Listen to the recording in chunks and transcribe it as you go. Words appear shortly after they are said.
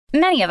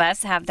Many of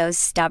us have those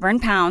stubborn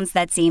pounds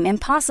that seem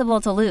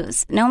impossible to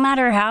lose, no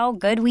matter how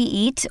good we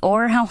eat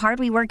or how hard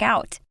we work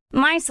out.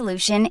 My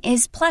solution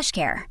is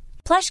PlushCare.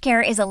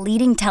 PlushCare is a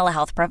leading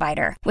telehealth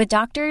provider with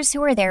doctors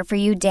who are there for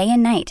you day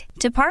and night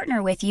to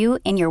partner with you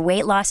in your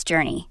weight loss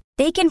journey.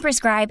 They can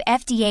prescribe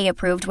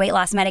FDA-approved weight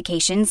loss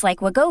medications like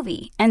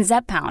Wegovy and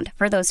Zepbound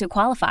for those who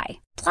qualify.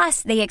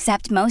 Plus, they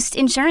accept most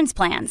insurance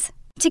plans.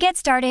 To get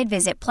started,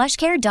 visit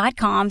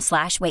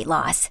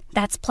plushcare.com/weightloss.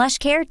 That's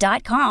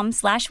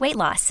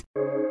plushcare.com/weightloss.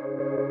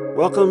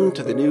 Welcome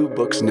to the New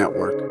Books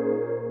Network.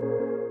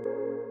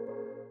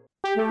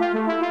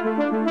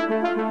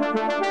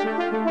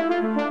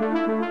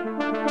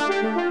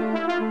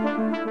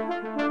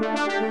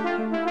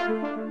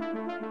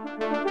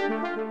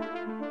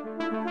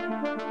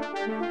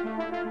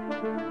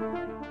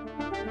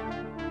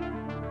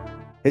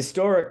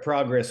 Historic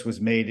progress was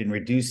made in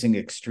reducing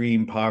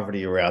extreme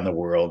poverty around the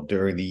world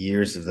during the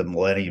years of the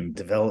Millennium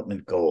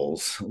Development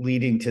Goals,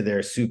 leading to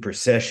their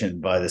supersession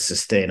by the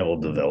Sustainable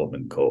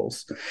Development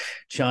Goals.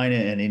 China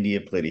and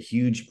India played a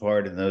huge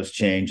part in those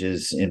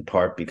changes, in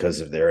part because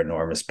of their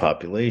enormous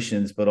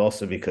populations, but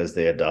also because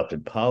they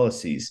adopted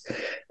policies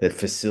that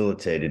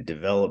facilitated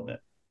development.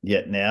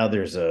 Yet now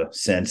there's a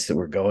sense that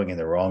we're going in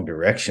the wrong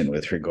direction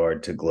with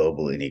regard to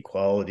global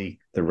inequality.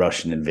 The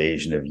Russian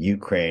invasion of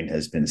Ukraine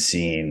has been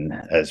seen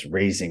as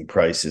raising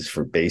prices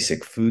for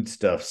basic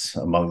foodstuffs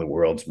among the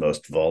world's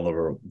most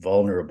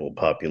vulnerable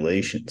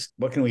populations.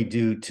 What can we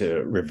do to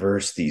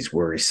reverse these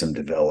worrisome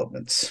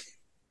developments?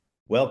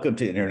 Welcome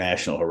to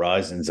International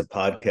Horizons, a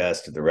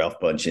podcast of the Ralph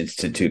Bunche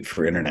Institute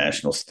for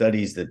International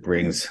Studies that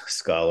brings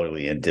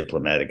scholarly and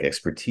diplomatic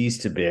expertise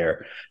to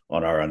bear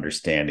on our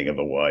understanding of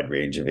a wide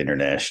range of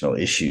international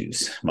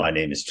issues. My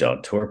name is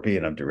John Torpy,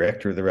 and I'm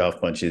director of the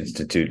Ralph Bunche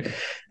Institute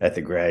at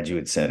the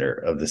Graduate Center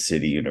of the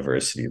City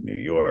University of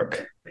New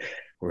York.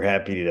 We're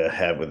happy to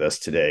have with us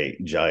today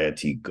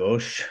Jayati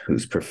Ghosh,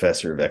 who's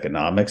professor of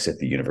economics at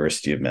the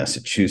University of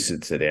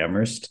Massachusetts at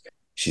Amherst.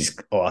 She's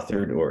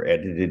authored or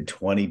edited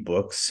 20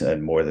 books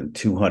and more than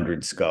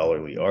 200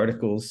 scholarly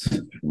articles.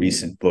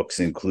 Recent books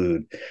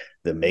include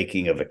The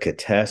Making of a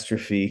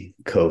Catastrophe,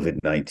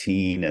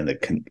 COVID-19, and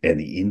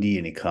the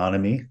Indian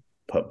Economy,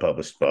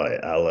 published by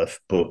Aleph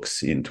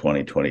Books in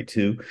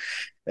 2022,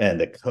 and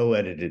the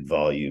co-edited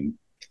volume,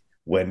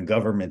 When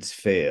Governments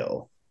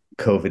Fail,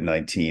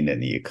 COVID-19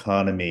 and the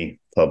Economy,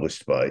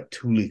 published by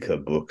Tulika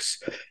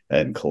Books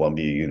and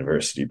Columbia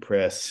University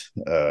Press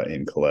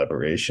in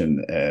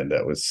collaboration, and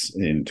that was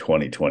in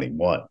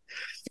 2021.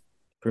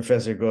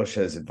 Professor Ghosh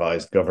has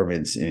advised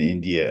governments in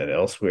India and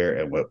elsewhere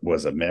and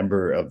was a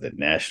member of the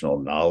National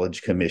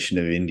Knowledge Commission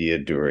of India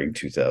during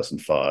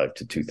 2005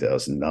 to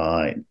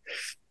 2009.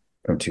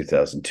 From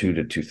 2002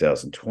 to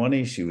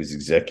 2020, she was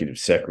executive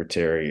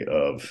secretary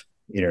of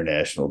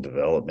International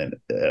Development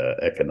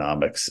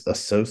Economics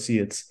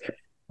Associates,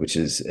 which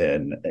is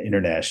an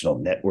international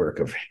network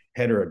of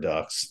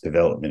heterodox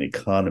development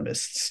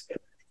economists.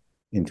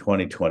 In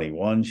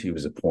 2021, she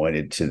was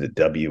appointed to the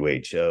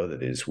WHO,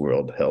 that is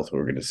World Health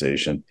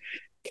Organization,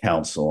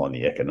 Council on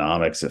the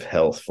Economics of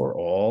Health for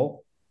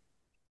All.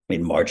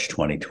 In March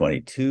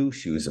 2022,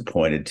 she was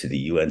appointed to the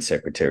UN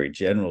Secretary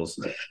General's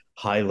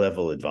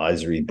high-level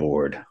advisory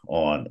board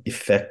on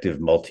effective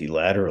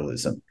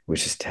multilateralism,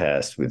 which is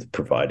tasked with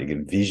providing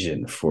a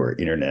vision for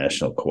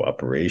international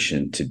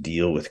cooperation to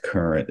deal with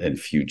current and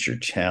future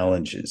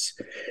challenges.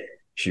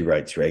 She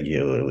writes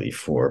regularly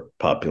for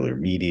popular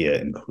media,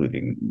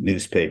 including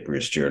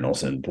newspapers,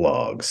 journals, and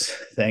blogs.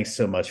 Thanks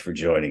so much for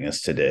joining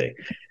us today,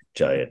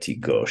 Jayati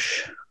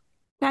Ghosh.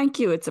 Thank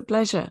you. It's a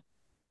pleasure.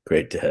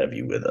 Great to have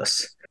you with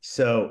us.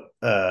 So,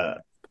 I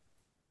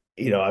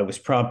was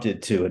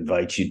prompted to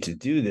invite you to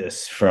do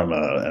this from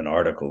an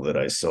article that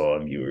I saw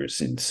of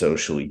yours in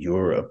Social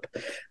Europe.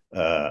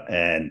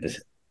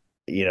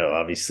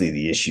 Obviously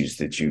the issues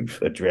that you've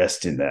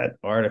addressed in that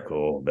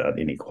article about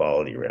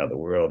inequality around the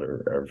world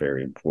are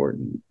very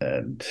important,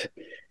 and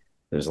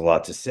there's a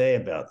lot to say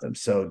about them.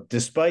 So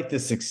despite the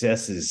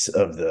successes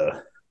of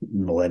the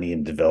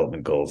Millennium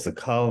Development Goals, the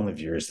column of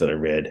yours that I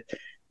read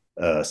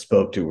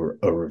spoke to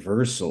a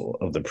reversal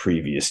of the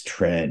previous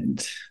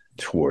trend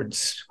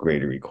towards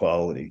greater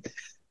equality.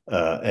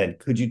 And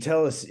could you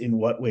tell us in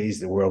what ways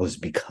the world is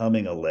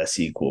becoming a less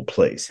equal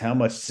place? How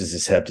much does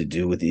this have to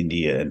do with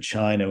India and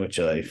China, which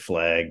I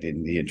flagged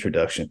in the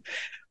introduction,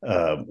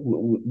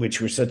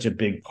 which were such a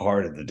big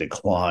part of the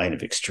decline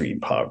of extreme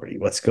poverty?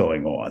 What's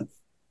going on?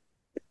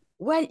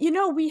 Well,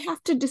 we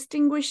have to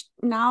distinguish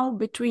now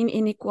between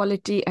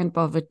inequality and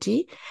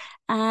poverty.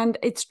 And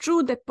it's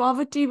true that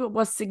poverty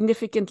was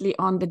significantly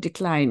on the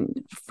decline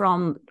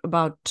from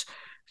about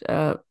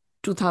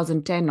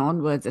 2010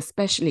 onwards,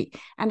 especially.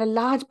 And a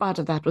large part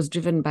of that was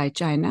driven by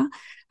China,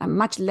 a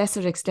much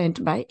lesser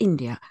extent by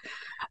India.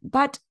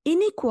 But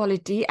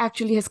inequality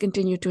actually has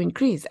continued to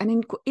increase.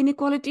 And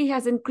inequality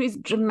has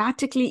increased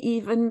dramatically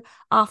even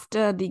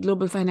after the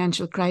global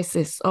financial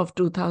crisis of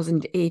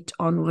 2008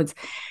 onwards.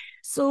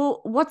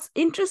 So what's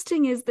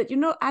interesting is that,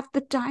 at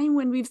the time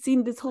when we've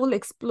seen this whole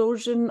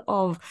explosion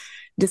of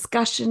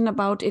discussion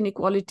about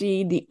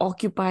inequality, the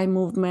Occupy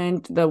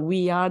movement, the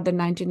We Are the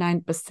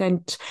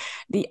 99%,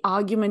 the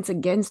arguments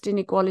against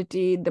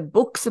inequality, the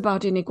books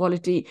about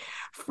inequality,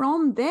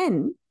 from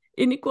then,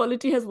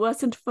 inequality has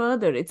worsened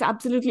further. It's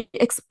absolutely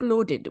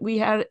exploded.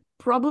 We are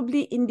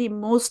probably in the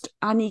most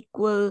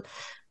unequal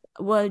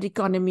world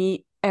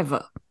economy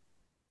ever.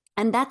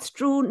 And that's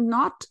true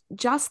not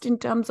just in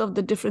terms of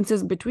the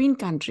differences between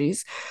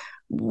countries,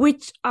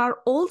 which are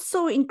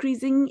also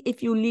increasing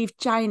if you leave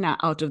China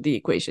out of the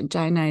equation.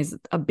 China is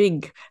a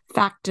big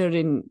factor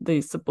in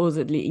the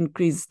supposedly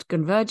increased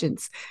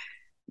convergence.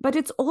 But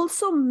it's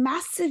also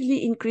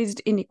massively increased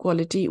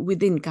inequality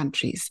within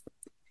countries.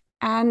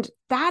 And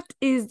that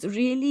is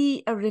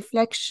really a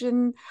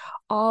reflection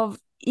of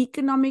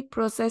economic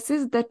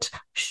processes that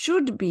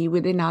should be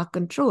within our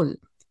control,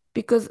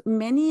 because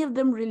many of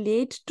them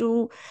relate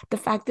to the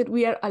fact that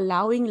we are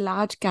allowing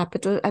large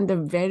capital and the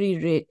very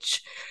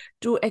rich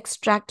to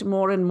extract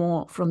more and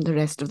more from the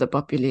rest of the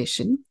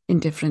population in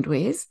different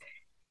ways.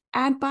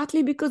 And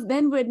partly because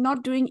then we're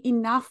not doing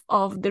enough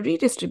of the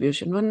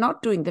redistribution. We're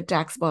not doing the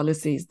tax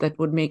policies that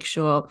would make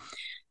sure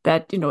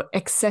that,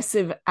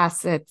 excessive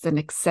assets and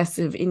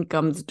excessive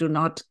incomes do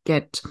not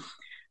get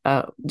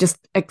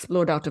just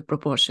explode out of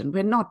proportion.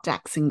 We're not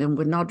taxing them.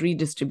 We're not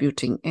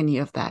redistributing any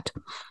of that.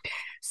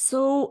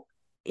 So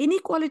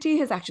inequality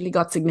has actually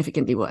got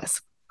significantly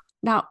worse.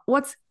 Now,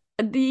 what's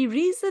the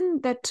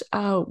reason that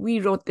we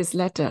wrote this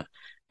letter,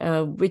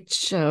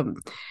 which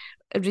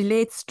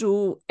relates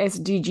to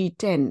SDG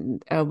 10,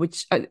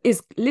 which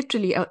is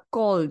literally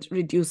called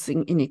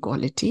Reducing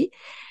Inequality,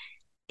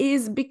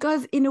 is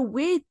because in a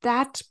way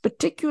that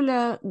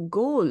particular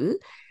goal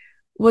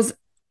was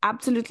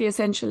absolutely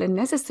essential and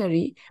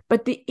necessary,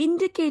 but the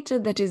indicator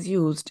that is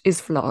used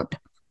is flawed.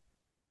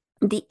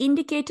 The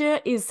indicator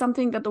is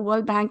something that the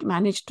World Bank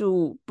managed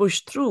to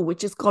push through,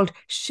 which is called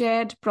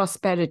shared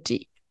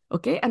prosperity.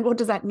 Okay, and what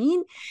does that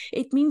mean?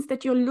 It means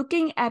that you're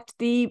looking at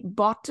the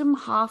bottom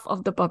half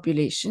of the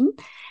population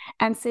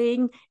and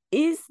saying,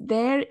 is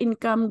their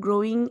income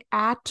growing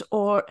at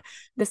or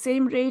the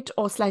same rate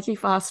or slightly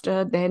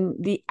faster than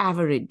the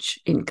average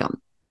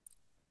income?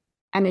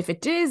 And if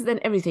it is, then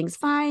everything's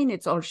fine.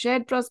 It's all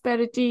shared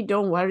prosperity.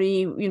 Don't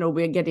worry,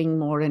 we're getting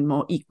more and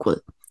more equal.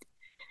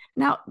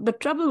 Now, the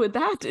trouble with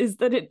that is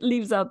that it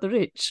leaves out the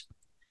rich.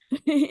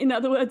 In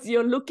other words,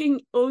 you're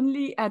looking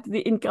only at the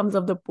incomes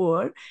of the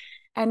poor,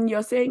 and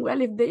you're saying,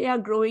 well, if they are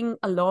growing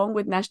along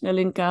with national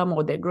income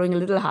or they're growing a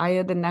little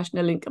higher than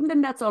national income,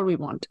 then that's all we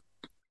want.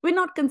 We're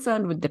not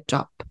concerned with the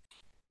top.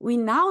 We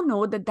now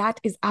know that that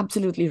is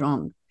absolutely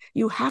wrong.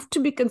 You have to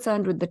be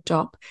concerned with the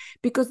top,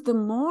 because the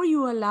more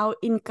you allow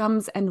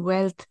incomes and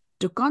wealth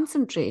to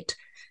concentrate,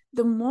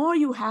 the more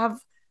you have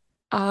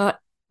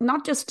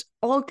not just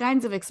all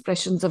kinds of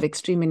expressions of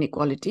extreme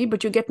inequality,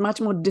 but you get much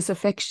more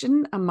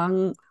disaffection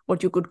among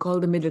what you could call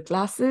the middle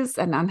classes,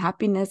 and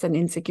unhappiness and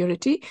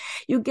insecurity.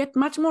 You get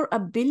much more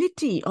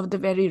ability of the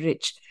very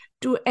rich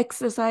to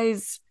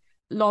exercise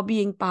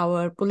lobbying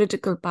power,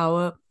 political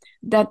power,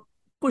 that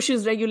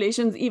pushes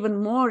regulations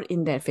even more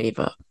in their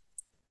favor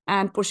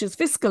and pushes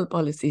fiscal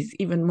policies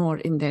even more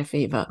in their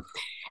favor.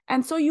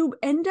 And so you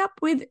end up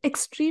with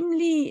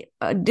extremely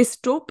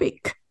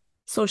dystopic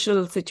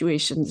social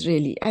situations,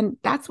 really. And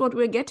that's what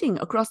we're getting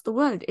across the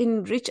world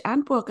in rich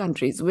and poor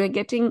countries. We're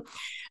getting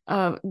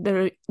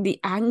the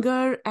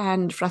anger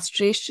and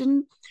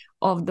frustration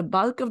of the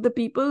bulk of the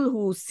people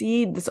who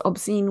see this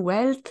obscene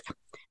wealth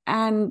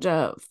and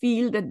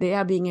feel that they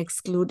are being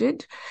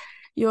excluded.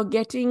 You're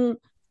getting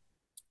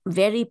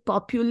very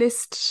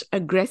populist,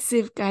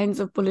 aggressive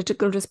kinds of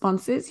political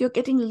responses. You're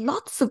getting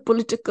lots of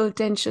political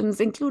tensions,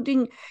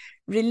 including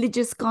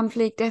religious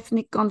conflict,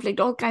 ethnic conflict,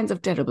 all kinds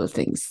of terrible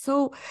things.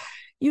 So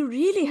you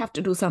really have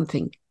to do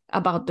something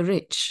about the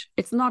rich.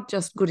 It's not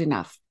just good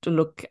enough to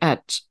look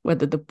at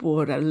whether the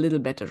poor are a little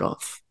better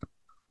off.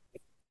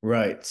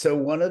 Right. So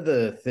one of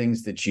the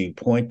things that you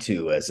point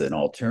to as an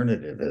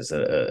alternative, as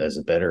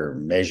a better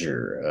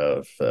measure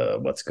of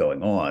what's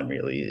going on,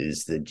 really,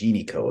 is the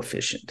Gini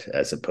coefficient,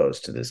 as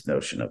opposed to this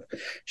notion of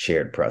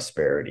shared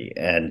prosperity.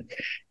 And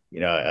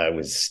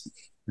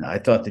I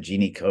thought the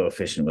Gini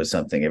coefficient was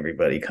something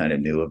everybody kind of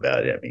knew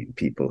about. I mean,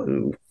 people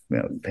who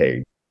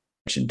pay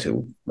attention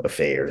to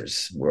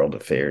affairs, world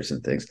affairs,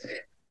 and things.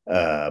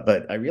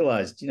 But I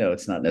realized,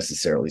 it's not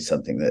necessarily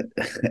something that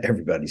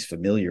everybody's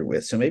familiar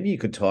with. So maybe you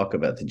could talk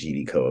about the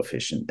Gini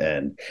coefficient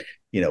and,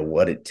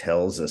 what it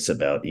tells us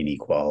about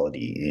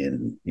inequality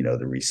in,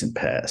 the recent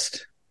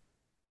past.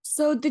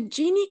 So the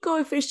Gini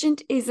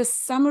coefficient is a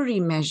summary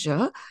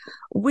measure,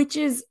 which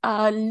is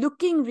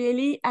looking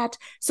really at,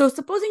 so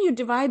supposing you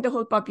divide the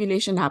whole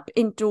population up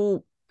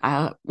into,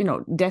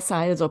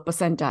 deciles or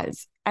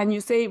percentiles, and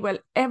you say, well,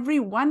 every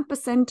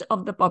 1%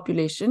 of the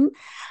population,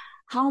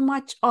 how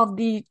much of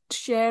the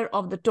share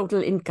of the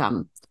total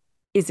income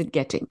is it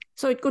getting?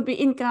 So it could be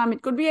income,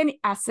 it could be any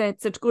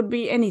assets, it could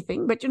be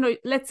anything. But,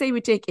 let's say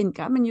we take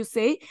income and you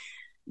say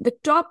the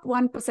top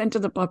 1%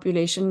 of the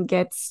population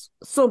gets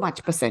so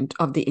much percent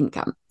of the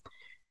income.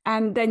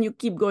 And then you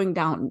keep going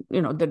down,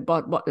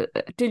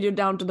 till you're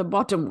down to the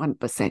bottom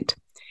 1%.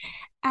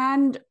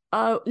 And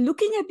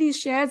looking at these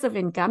shares of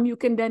income, you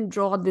can then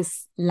draw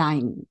this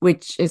line,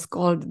 which is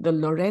called the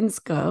Lorenz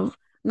curve.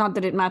 Not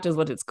that it matters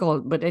what it's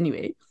called, but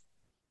anyway.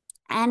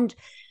 And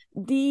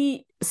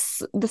the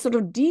sort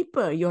of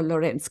deeper your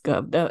Lorenz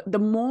curve, the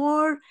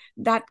more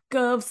that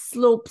curve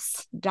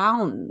slopes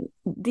down,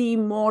 the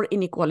more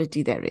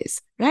inequality there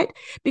is, right?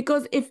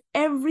 Because if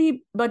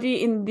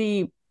everybody in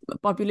the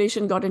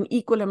population got an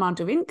equal amount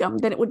of income,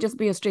 then it would just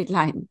be a straight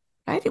line,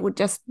 right? It would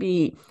just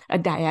be a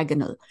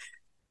diagonal.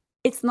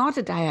 It's not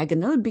a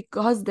diagonal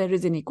because there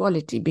is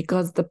inequality,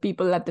 because the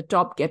people at the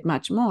top get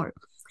much more.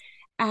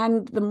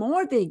 And the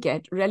more they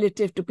get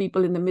relative to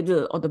people in the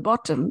middle or the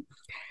bottom,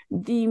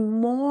 the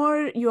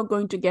more you're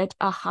going to get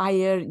a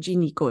higher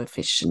Gini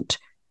coefficient.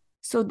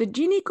 So the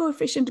Gini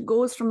coefficient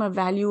goes from a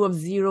value of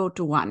 0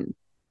 to 1.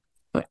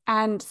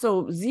 And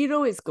so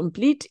 0 is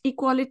complete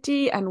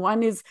equality and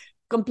 1 is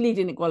complete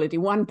inequality.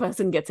 One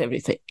person gets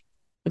everything.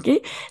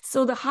 Okay,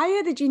 so the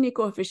higher the Gini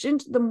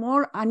coefficient, the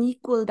more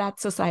unequal that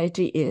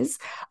society is,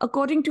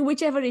 according to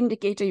whichever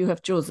indicator you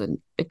have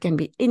chosen. It can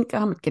be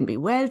income, it can be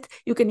wealth,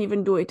 you can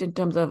even do it in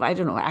terms of,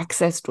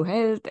 access to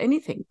health,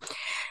 anything.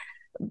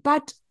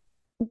 But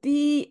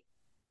the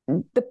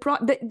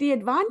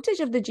advantage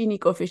of the Gini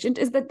coefficient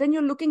is that then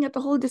you're looking at the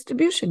whole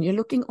distribution. You're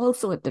looking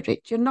also at the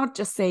rich. You're not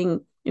just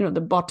saying,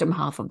 the bottom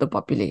half of the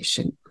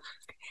population.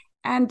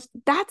 And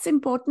that's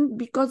important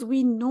because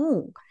we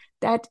know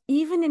that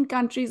even in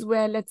countries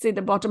where, let's say,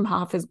 the bottom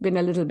half has been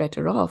a little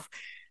better off,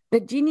 the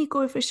Gini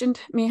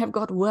coefficient may have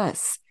got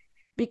worse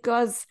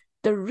because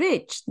the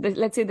rich,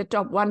 let's say the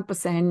top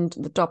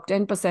 1%, the top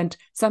 10%,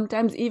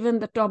 sometimes even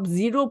the top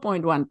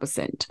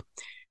 0.1%,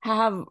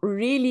 have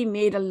really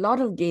made a lot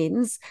of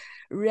gains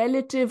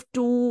relative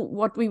to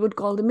what we would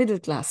call the middle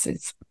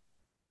classes.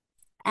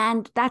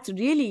 And that's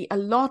really a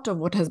lot of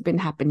what has been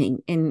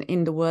happening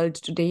in the world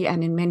today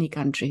and in many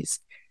countries.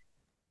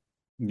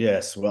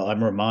 Yes, well,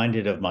 I'm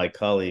reminded of my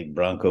colleague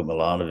Branko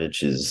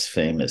Milanovic's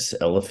famous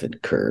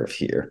elephant curve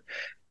here.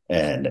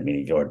 And I mean,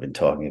 you've already been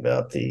talking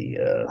about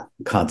the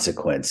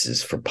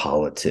consequences for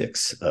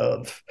politics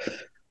of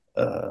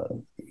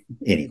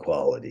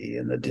inequality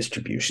and the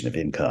distribution of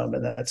income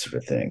and that sort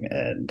of thing.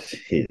 And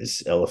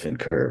his elephant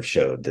curve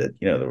showed that,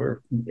 there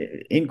were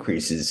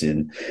increases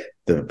in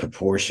the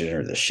proportion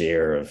or the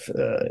share of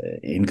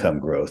income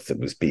growth that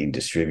was being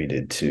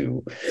distributed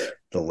to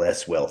the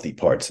less wealthy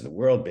parts of the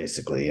world,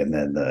 basically. And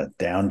then the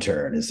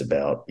downturn is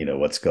about,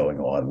 what's going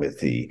on with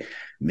the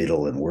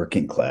middle and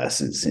working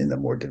classes in the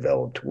more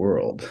developed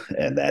world.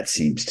 And that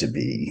seems to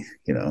be,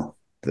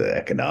 the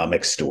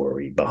economic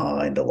story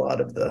behind a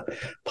lot of the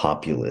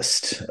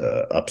populist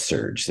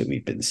upsurge that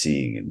we've been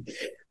seeing in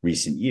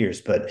recent years.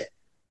 But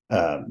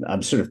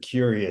I'm sort of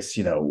curious,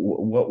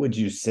 what would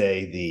you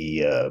say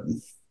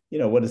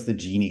what is the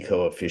Gini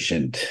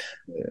coefficient?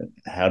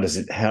 How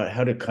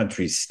do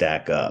countries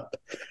stack up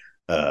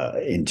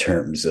in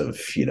terms of,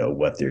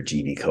 what their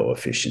Gini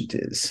coefficient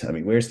is? I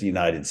mean, where's the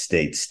United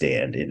States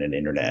stand in an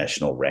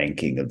international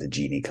ranking of the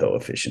Gini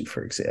coefficient,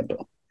 for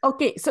example?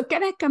 Okay, so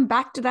can I come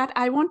back to that?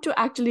 I want to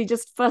actually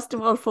just first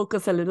of all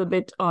focus a little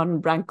bit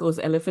on Branko's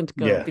elephant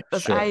curve. Yeah,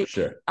 because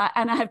sure.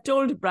 And I have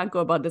told Branko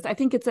about this. I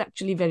think it's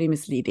actually very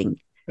misleading.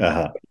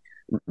 Uh-huh.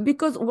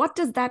 Because what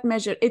does that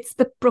measure? It's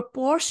the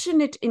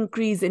proportionate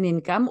increase in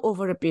income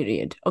over a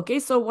period.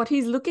 Okay, so what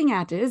he's looking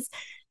at is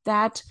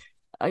that,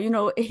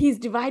 he's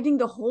dividing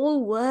the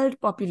whole world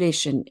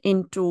population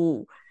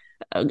into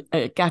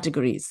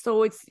categories.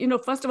 So it's,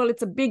 first of all,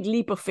 it's a big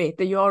leap of faith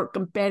that you're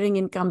comparing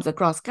incomes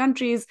across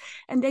countries,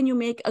 and then you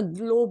make a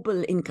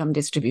global income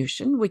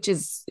distribution, which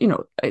is,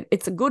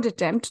 it's a good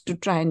attempt to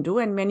try and do,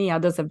 and many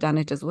others have done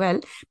it as well,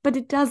 but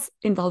it does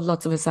involve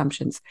lots of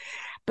assumptions.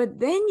 But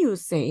then you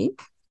say,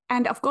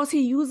 and of course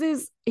he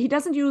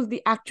doesn't use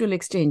the actual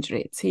exchange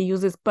rates. He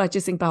uses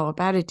purchasing power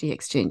parity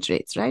exchange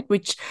rates, right?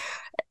 Which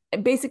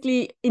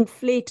basically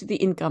inflate the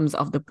incomes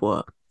of the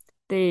poor.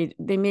 They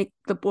make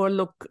the poor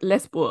look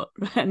less poor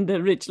and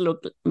the rich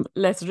look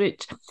less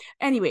rich.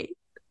 Anyway,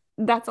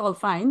 that's all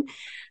fine.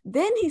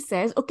 Then he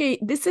says, okay,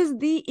 this is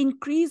the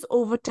increase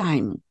over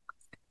time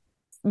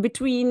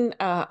between,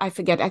 I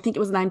think it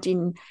was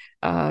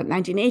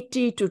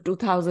 1980 to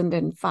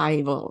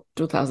 2005 or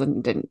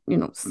 2000, and,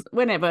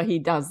 whenever he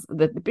does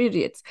the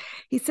periods.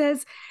 He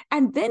says,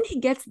 and then he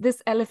gets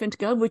this elephant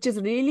curve, which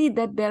is really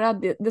that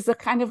there's a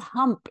kind of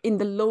hump in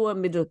the lower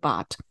middle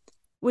part,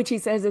 which he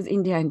says is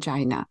India and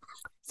China.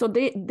 So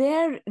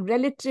their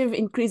relative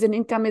increase in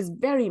income is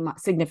very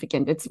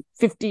significant. It's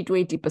 50 to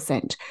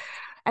 80%.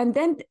 And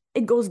then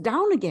it goes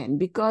down again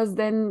because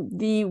then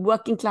the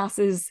working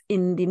classes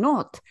in the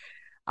north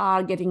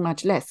are getting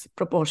much less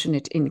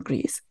proportionate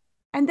increase.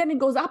 And then it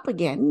goes up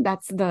again.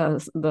 That's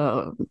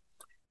the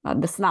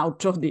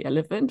snout of the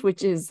elephant,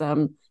 which is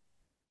the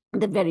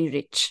very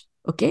rich.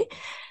 Okay.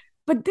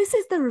 But this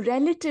is the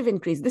relative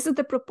increase. This is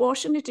the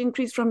proportionate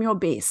increase from your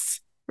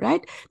base.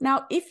 right?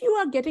 Now, if you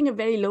are getting a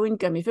very low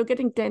income, if you're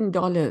getting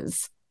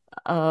 $10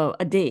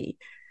 a day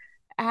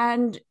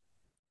and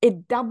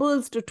it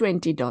doubles to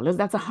 $20,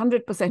 that's a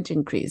 100%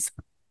 increase.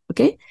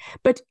 Okay.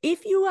 But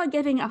if you are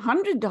getting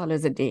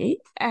 $100 a day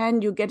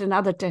and you get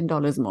another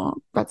 $10 more,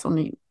 that's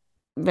only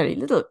very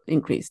little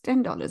increase,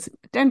 $10,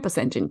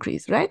 10%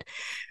 increase, right?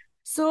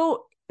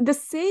 So the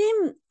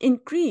same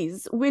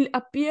increase will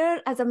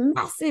appear as a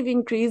massive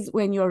increase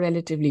when you're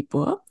relatively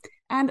poor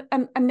and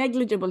a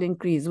negligible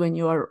increase when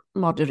you're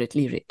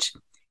moderately rich.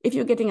 If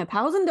you're getting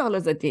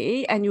 $1,000 a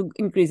day and you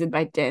increase it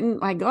by 10,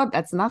 my God,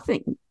 that's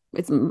nothing.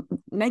 It's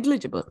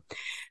negligible.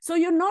 So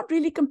you're not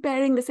really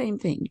comparing the same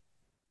thing.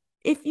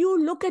 If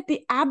you look at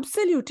the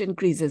absolute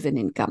increases in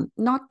income,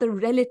 not the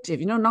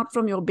relative, not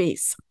from your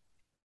base,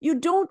 you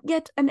don't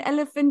get an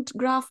elephant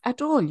graph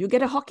at all. You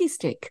get a hockey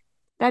stick.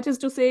 That is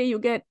to say, you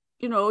get,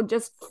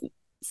 just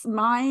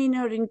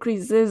minor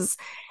increases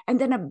and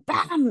then a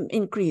bam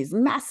increase,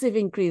 massive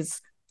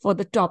increase for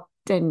the top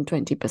 10,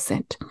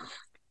 20%.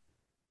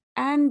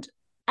 And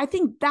I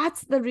think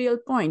that's the real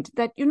point,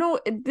 that,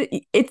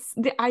 it's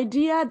the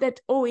idea that,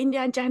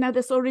 India and China,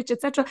 they're so rich,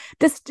 etc.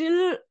 They're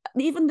still,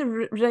 even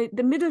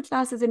the middle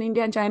classes in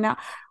India and China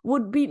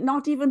would be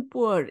not even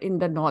poor in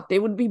the north. They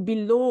would be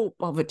below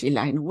poverty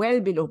line,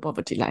 well below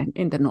poverty line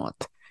in the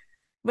north.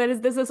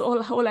 Whereas this is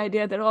whole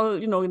idea they're all,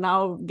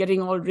 now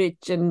getting all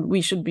rich and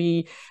we should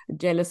be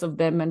jealous of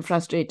them and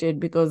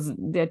frustrated because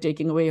they're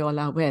taking away all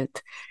our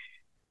wealth.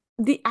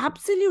 The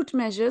absolute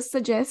measures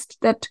suggest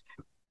that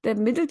the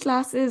middle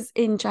classes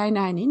in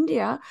China and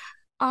India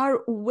are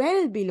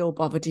well below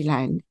poverty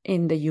line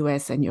in the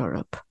US and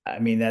Europe. I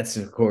mean, that's,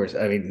 of course,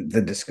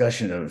 the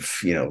discussion of,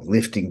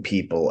 lifting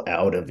people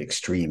out of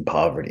extreme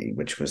poverty,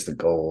 which was the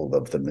goal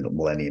of the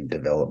Millennium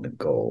Development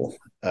Goal,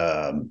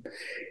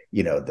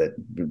 that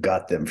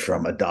got them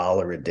from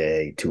 $1 a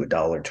day to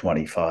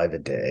 $1.25 a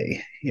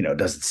day,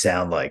 doesn't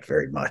sound like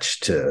very much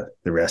to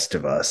the rest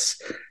of us,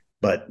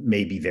 but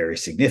may be very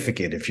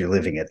significant if you're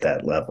living at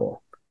that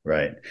level,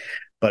 right?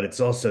 But it's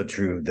also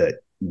true that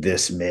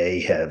this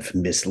may have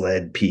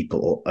misled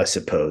people, I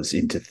suppose,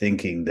 into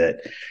thinking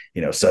that,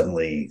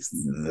 suddenly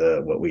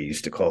what we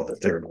used to call the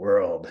third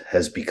world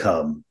has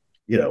become,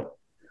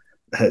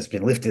 has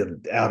been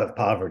lifted out of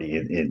poverty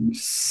in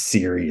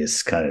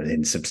serious kind of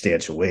in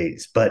substantial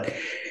ways. But,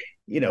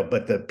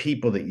 but the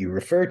people that you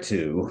refer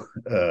to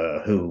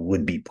who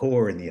would be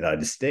poor in the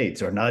United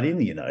States are not in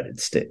the United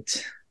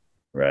States,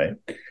 right?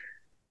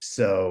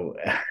 So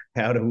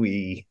how do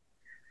we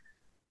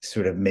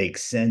sort of make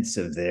sense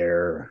of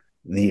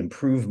the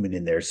improvement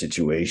in their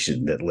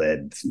situation that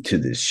led to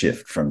this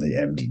shift from the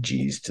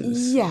MDGs to the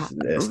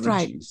SDGs?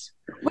 Right.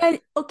 Well,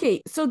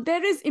 okay, so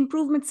there is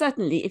improvement,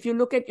 certainly, if you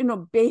look at,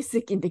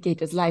 basic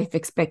indicators, life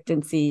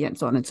expectancy and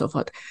so on and so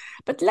forth.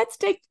 But let's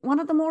take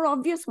one of the more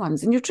obvious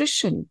ones,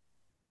 nutrition.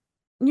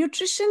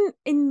 Nutrition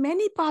in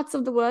many parts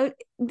of the world,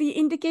 the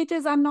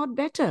indicators are not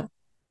better.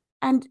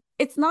 And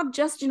it's not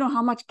just,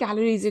 how much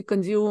calories you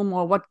consume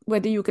or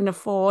whether you can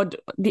afford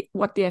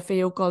what the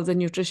FAO calls a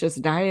nutritious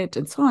diet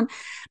and so on,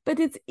 but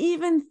it's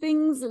even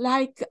things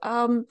like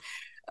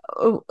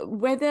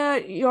whether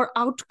your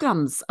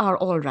outcomes are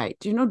all right.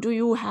 Do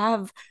you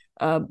have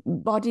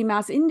body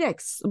mass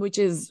index, which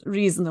is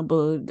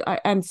reasonable,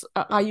 and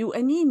are you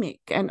anemic,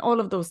 and all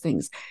of those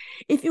things.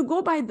 If you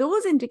go by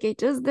those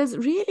indicators, there's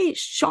really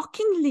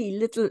shockingly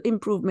little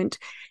improvement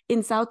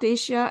in South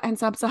Asia and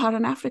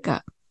Sub-Saharan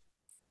Africa.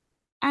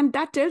 And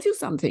that tells you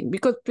something,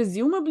 because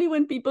presumably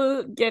when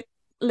people get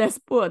less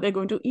poor, they're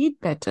going to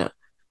eat better,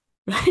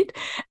 right?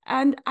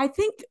 And I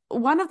think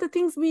one of the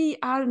things we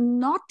are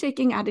not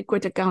taking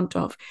adequate account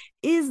of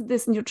is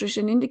this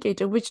nutrition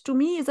indicator, which to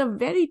me is a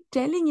very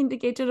telling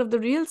indicator of the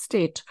real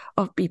state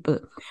of people.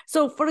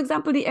 So, for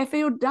example, the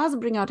FAO does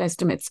bring out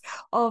estimates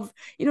of,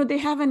 they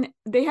have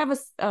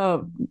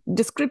a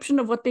description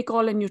of what they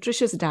call a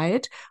nutritious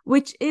diet,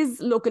 which is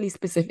locally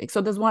specific.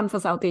 So there's one for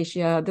South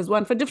Asia, there's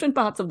one for different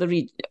parts of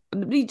the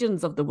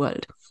regions of the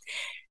world.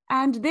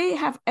 And they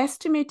have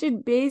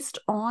estimated, based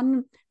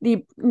on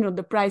the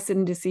price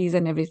indices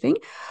and everything,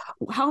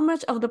 how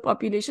much of the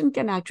population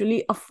can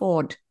actually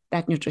afford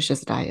that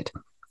nutritious diet.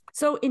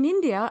 So in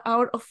India,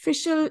 our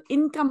official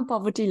income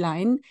poverty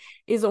line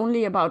is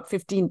only about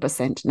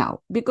 15% now,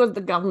 because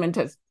the government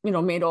has,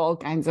 made all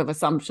kinds of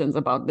assumptions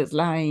about this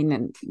line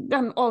and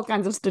done all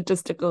kinds of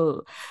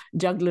statistical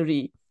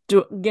jugglery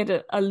to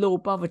get a low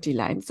poverty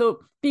line.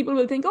 So people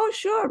will think, oh,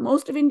 sure,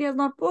 most of India is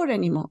not poor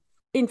anymore.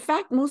 In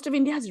fact, most of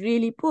India is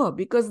really poor,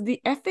 because the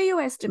FAO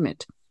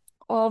estimate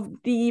of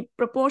the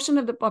proportion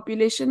of the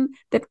population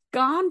that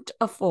can't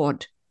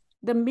afford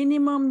the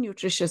minimum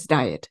nutritious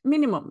diet,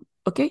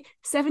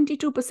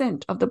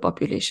 72% of the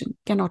population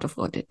cannot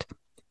afford it.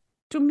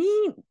 To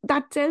me,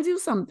 that tells you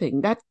something.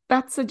 That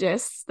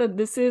suggests that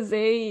this is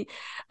a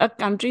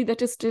country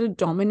that is still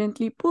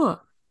dominantly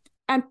poor,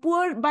 and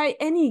poor by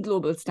any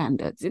global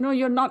standards.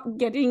 You're not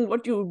getting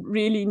what you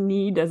really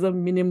need as a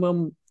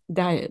minimum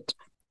diet.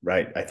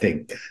 Right. I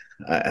think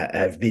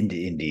I've been to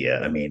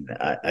India.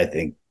 I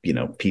think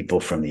people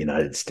from the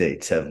United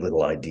States have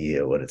little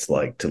idea what it's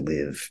like to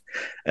live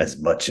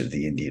as much of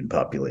the Indian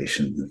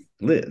population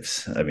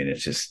lives. I mean,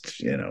 it's just,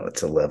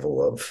 it's a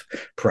level of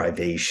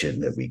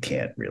privation that we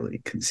can't really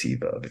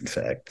conceive of, in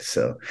fact.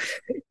 So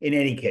in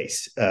any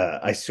case,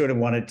 I sort of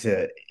wanted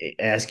to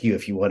ask you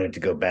if you wanted to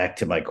go back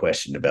to my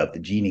question about the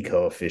Gini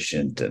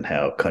coefficient and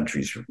how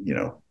countries,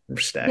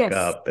 stack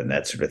up and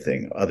that sort of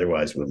thing.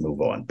 Otherwise, we'll move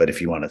on. But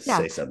if you want to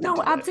say something.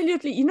 No,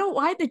 absolutely. You know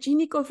why the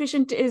Gini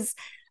coefficient is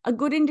a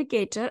good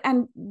indicator?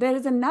 And there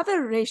is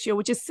another ratio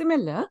which is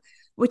similar,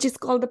 which is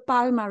called the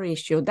Palma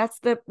ratio. That's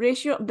the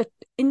ratio of the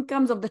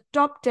incomes of the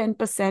top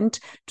 10%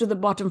 to the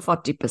bottom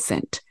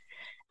 40%.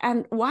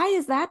 And why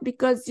is that?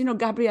 Because,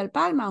 Gabriel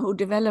Palma, who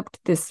developed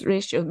this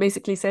ratio,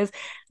 basically says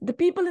the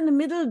people in the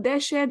middle, their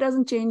share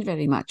doesn't change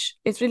very much.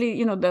 It's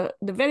really, the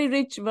very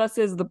rich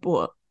versus the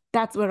poor.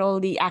 That's where all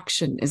the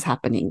action is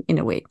happening in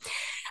a way.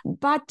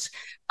 But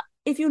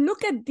if you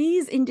look at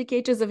these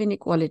indicators of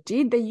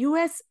inequality, the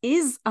US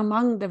is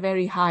among the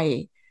very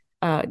high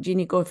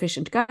Gini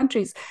coefficient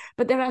countries,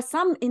 but there are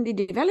some in the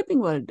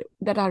developing world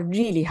that are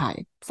really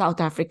high.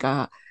 South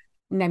Africa,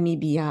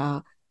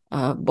 Namibia,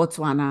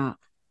 Botswana,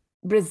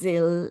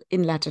 Brazil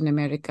in Latin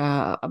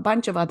America, a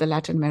bunch of other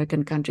Latin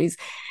American countries.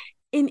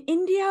 In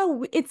India,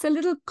 it's a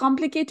little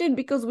complicated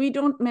because we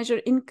don't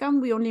measure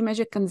income, we only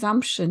measure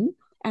consumption,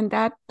 and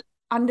that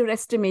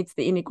underestimates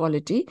the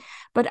inequality.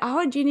 But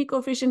our Gini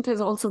coefficient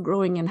is also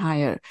growing and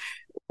higher.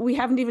 We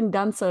haven't even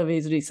done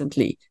surveys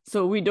recently,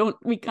 so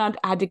we can't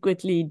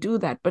adequately do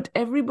that. But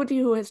everybody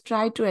who has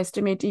tried to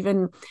estimate,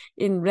 even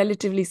in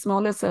relatively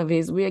smaller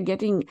surveys, we are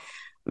getting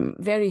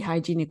very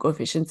high Gini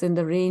coefficients in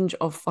the range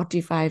of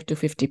 45 to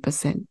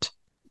 50%.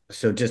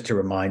 So just to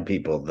remind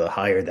people, the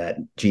higher that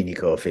Gini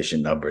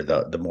coefficient number,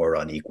 the more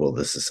unequal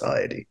the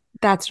society.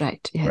 That's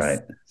right. Yes. Right.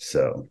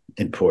 So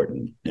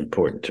important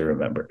to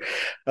remember.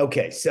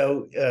 Okay.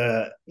 So,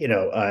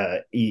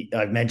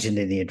 I mentioned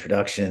in the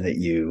introduction that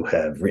you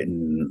have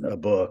written a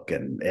book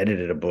and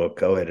co-edited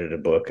a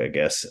book, I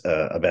guess,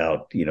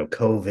 about,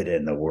 COVID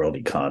and the world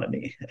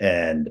economy.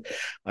 And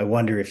I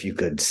wonder if you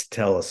could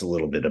tell us a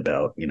little bit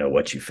about,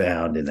 what you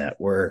found in that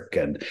work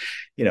and,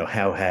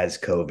 how has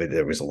COVID,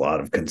 there was a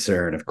lot of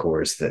concern, of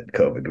course, that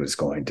COVID was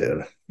going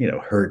to,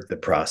 hurt the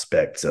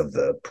prospects of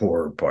the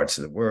poorer parts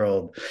of the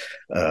world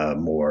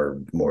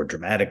more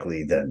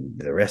dramatically than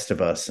the rest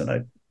of us. And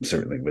I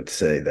certainly would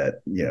say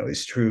that,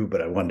 is true,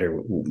 but I wonder,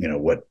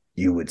 what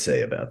you would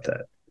say about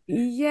that.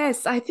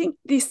 Yes, I think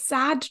the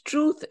sad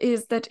truth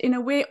is that in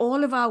a way,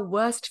 all of our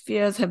worst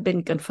fears have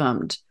been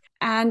confirmed.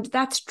 And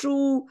that's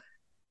true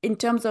in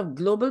terms of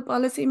global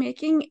policy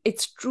making.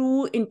 It's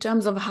true in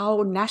terms of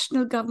how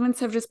national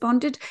governments have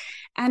responded.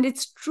 And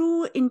it's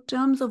true in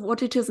terms of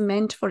what it has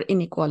meant for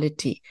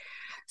inequality.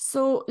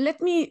 So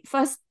let me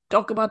first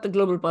talk about the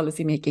global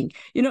policy making.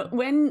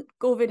 When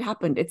COVID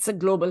happened, it's a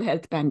global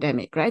health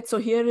pandemic, right? So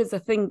here is a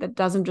thing that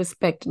doesn't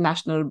respect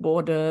national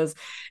borders,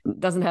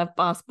 doesn't have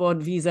passport,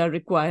 visa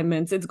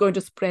requirements. It's going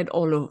to spread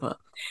all over.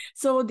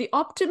 So the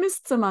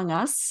optimists among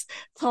us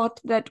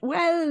thought that,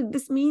 well,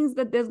 this means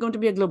that there's going to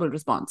be a global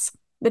response,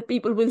 that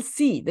people will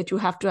see that you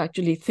have to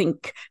actually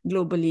think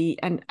globally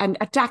and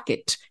attack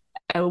it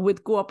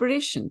with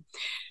cooperation.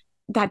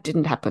 That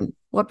didn't happen.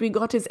 What we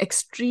got is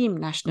extreme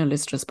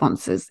nationalist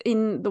responses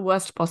in the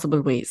worst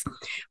possible ways.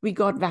 We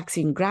got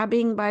vaccine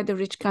grabbing by the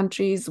rich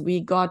countries. We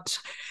got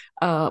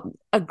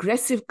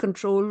aggressive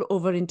control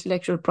over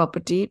intellectual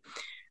property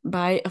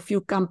by a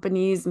few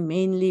companies,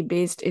 mainly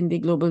based in the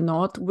global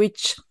north,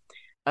 which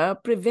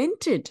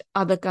prevented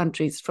other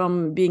countries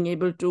from being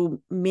able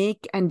to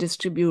make and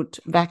distribute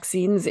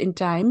vaccines in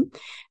time.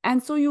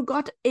 And so you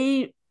got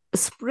a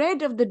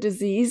spread of the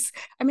disease.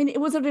 I mean, it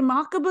was a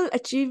remarkable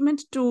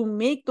achievement to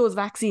make those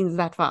vaccines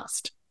that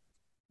fast.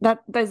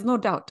 That there's no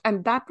doubt.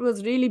 And that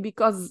was really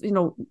because,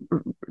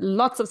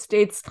 lots of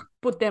states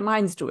put their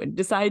minds to it,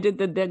 decided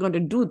that they're going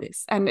to do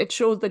this. And it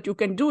shows that you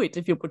can do it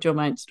if you put your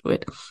minds to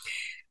it.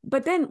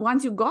 But then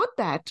once you got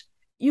that,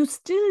 you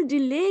still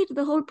delayed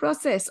the whole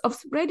process of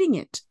spreading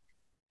it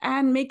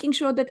and making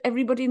sure that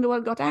everybody in the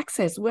world got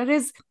access.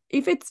 Whereas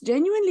if it's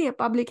genuinely a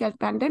public health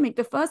pandemic,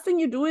 the first thing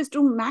you do is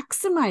to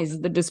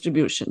maximize the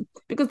distribution,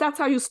 because that's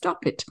how you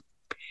stop it.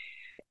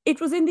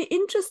 It was in the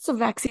interests of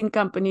vaccine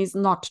companies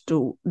not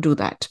to do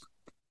that,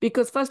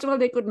 because first of all,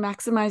 they could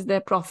maximize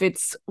their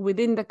profits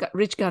within the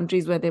rich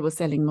countries where they were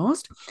selling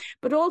most.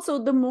 But also,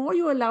 the more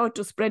you allow it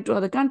to spread to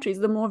other countries,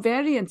 the more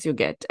variants you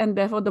get, and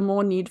therefore the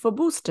more need for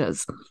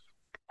boosters.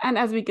 And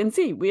as we can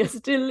see, we are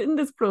still in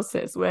this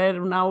process where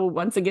now,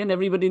 once again,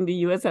 everybody in the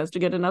US has to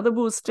get another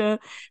booster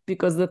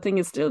because the thing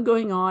is still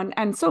going on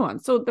and so on.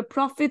 So the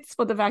profits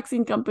for the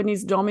vaccine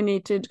companies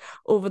dominated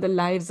over the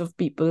lives of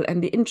people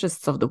and the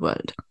interests of the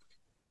world.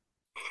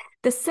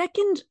 The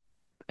second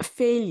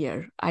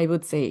failure, I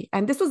would say,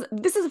 and this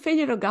is a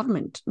failure of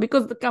government,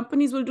 because the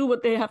companies will do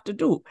what they have to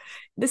do.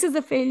 This is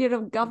a failure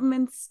of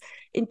governments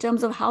in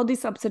terms of how they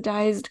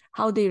subsidized,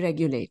 how they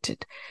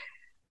regulated.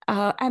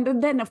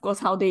 And then, of course,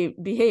 how they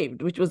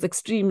behaved, which was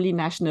extremely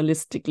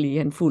nationalistically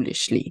and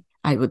foolishly,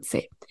 I would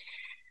say.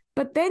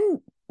 But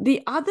then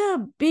the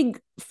other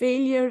big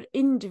failure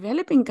in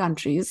developing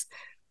countries,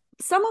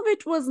 some of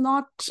it was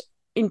not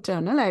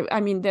internal. I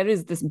mean, there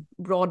is this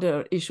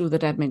broader issue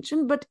that I've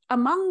mentioned, but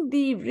among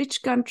the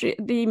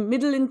the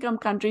middle income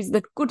countries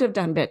that could have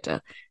done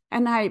better,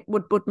 and I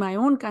would put my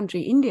own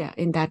country, India,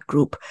 in that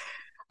group,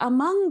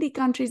 among the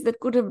countries that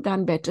could have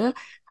done better,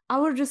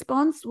 our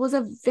response was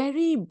a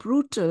very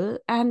brutal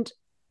and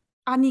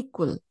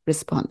unequal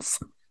response.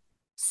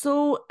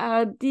 So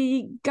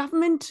the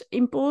government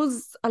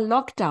imposed a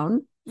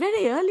lockdown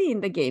very early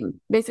in the game,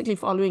 basically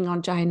following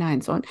on China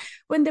and so on,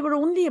 when there were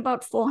only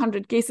about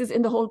 400 cases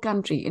in the whole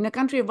country. In a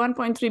country of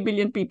 1.3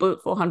 billion people,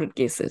 400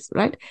 cases,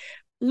 right?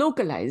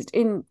 Localized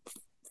in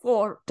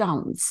 4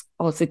 towns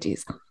or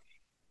cities.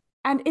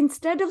 And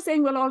instead of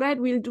saying, well, all right,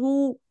 we'll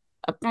do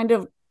a kind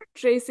of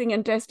tracing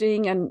and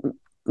testing and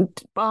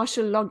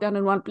partial lockdown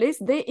in one place,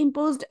 they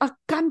imposed a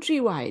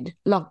countrywide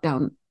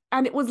lockdown.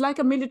 And it was like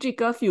a military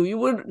curfew.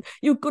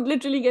 You could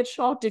literally get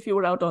shot if you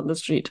were out on the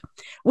street,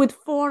 with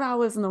 4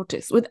 hours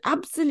notice, with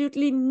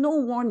absolutely no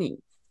warning.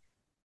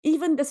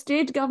 Even the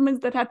state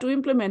governments that had to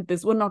implement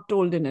this were not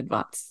told in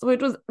advance. So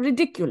it was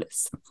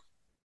ridiculous.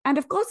 And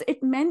of course,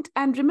 it meant,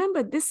 and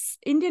remember, this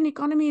Indian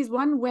economy is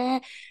one where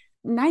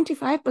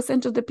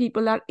 95% of the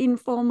people are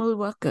informal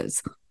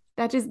workers.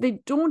 That is, they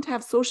don't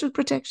have social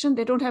protection,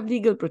 they don't have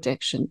legal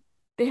protection.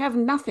 They have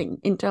nothing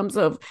in terms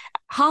of,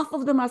 half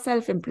of them are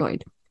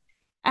self-employed.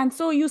 And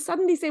so you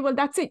suddenly say, well,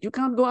 that's it. You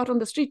can't go out on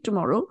the street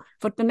tomorrow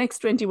for the next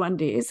 21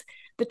 days.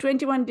 The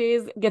 21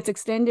 days gets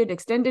extended,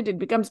 it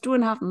becomes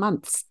 2.5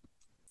 months.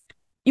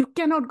 You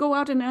cannot go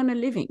out and earn a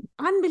living.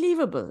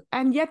 Unbelievable.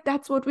 And yet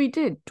that's what we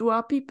did to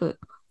our people.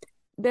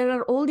 There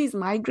are all these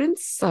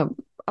migrants,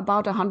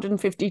 about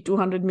 150,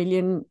 200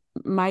 million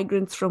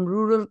migrants from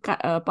rural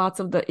parts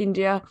of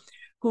India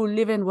who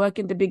live and work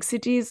in the big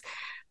cities,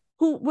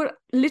 who were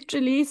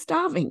literally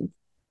starving.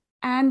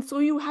 And so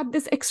you had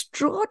this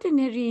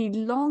extraordinary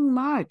long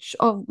march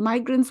of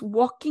migrants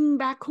walking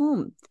back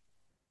home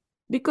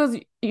because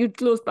you'd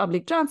closed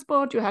public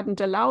transport, you hadn't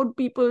allowed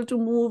people to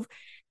move.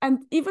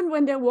 And even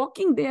when they're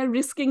walking, they are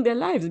risking their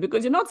lives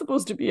because you're not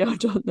supposed to be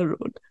out on the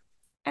road.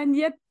 And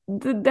yet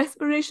the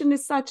desperation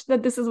is such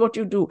that this is what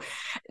you do.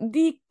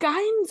 The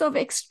kinds of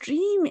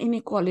extreme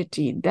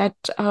inequality that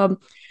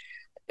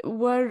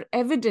were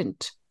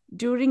evident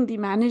during the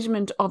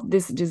management of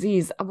this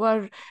disease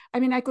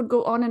I could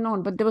go on and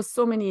on, but there were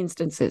so many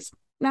instances.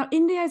 Now,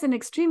 India is an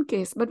extreme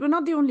case, but we're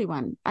not the only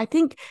one. I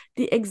think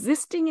the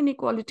existing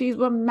inequalities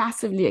were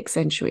massively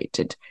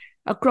accentuated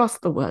across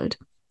the world.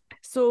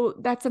 So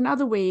that's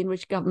another way in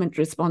which government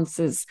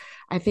responses,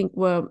 I think,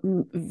 were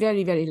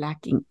very, very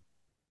lacking.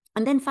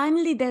 And then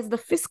finally, there's the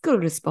fiscal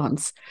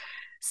response.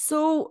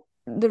 So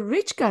the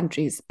rich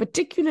countries,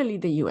 particularly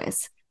the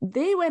US,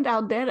 they went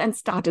out there and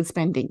started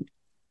spending.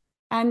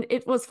 And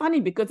it was funny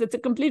because it's a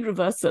complete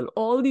reversal.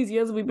 All these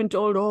years we've been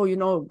told,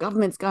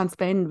 governments can't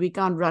spend, we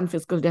can't run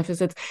fiscal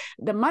deficits.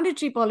 The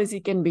monetary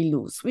policy can be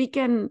loose. We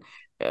can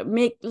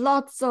make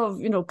lots of,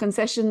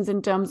 concessions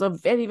in terms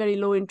of very, very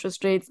low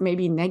interest rates,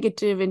 maybe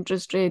negative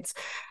interest rates,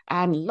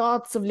 and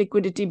lots of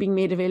liquidity being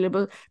made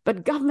available.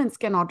 But governments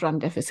cannot run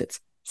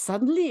deficits.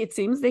 Suddenly, it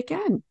seems they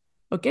can.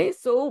 Okay,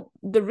 so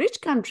the rich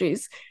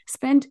countries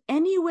spend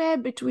anywhere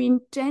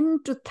between 10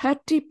 to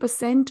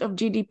 30% of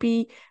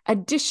GDP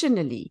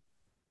additionally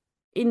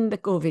in the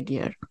COVID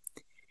year.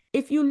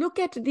 If you look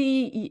at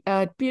the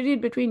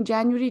period between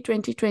January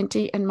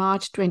 2020 and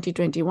March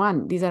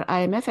 2021, these are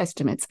IMF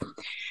estimates,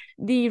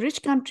 the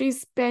rich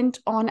countries spent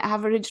on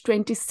average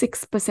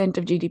 26%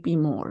 of GDP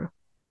more.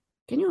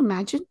 Can you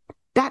imagine?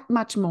 That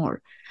much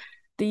more.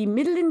 The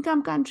middle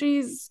income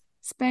countries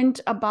spent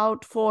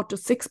about 4 to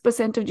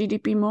 6% of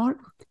GDP more.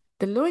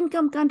 The low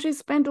income countries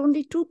spent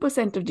only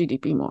 2% of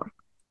GDP more.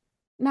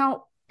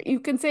 Now, you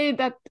can say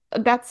that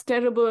that's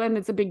terrible and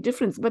it's a big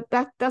difference, but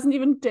that doesn't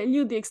even tell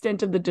you the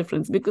extent of the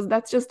difference because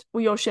that's just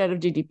your share of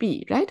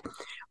GDP, right?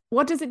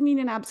 What does it mean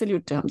in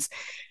absolute terms?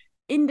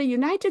 In the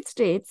United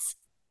States,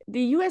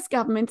 the US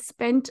government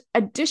spent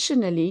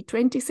additionally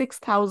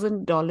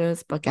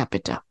 $26,000 per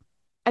capita,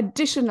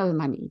 additional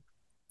money.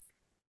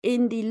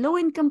 In the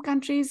low-income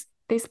countries,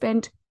 they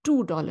spent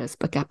 $2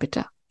 per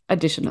capita,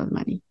 additional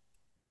money.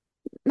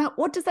 Now,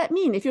 what does that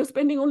mean? If you're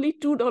spending only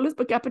 $2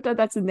 per capita,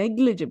 that's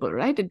negligible,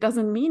 right? It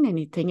doesn't mean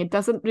anything. It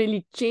doesn't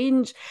really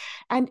change.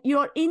 And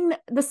you're in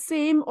the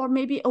same or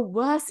maybe a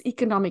worse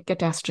economic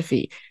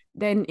catastrophe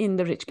than in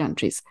the rich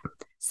countries.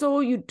 So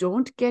you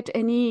don't get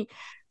any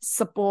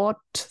support,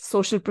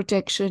 social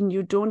protection.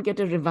 You don't get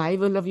a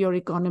revival of your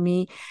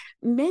economy.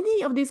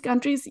 Many of these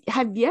countries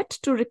have yet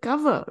to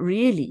recover,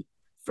 really,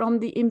 from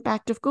the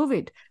impact of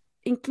COVID,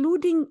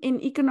 including in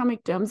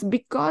economic terms,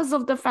 because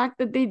of the fact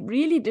that they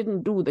really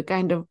didn't do the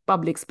kind of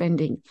public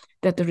spending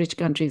that the rich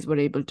countries were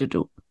able to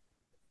do.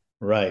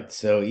 Right.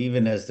 So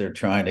even as they're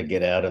trying to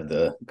get out of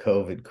the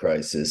COVID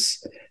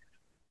crisis,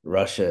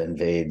 Russia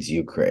invades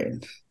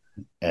Ukraine.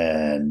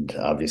 And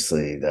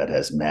obviously that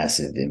has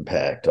massive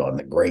impact on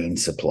the grain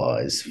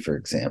supplies, for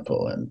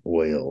example, and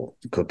oil,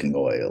 cooking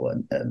oil,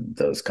 and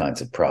those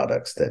kinds of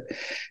products that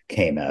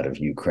came out of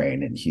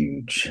Ukraine in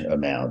huge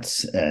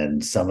amounts.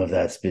 And some of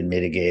that's been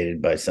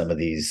mitigated by some of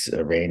these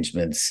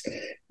arrangements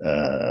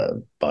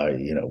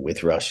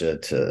with Russia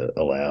to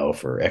allow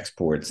for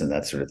exports and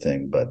that sort of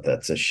thing. But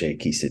that's a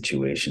shaky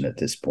situation at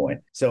this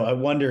point. So I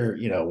wonder,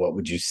 what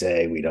would you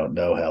say? We don't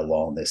know how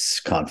long this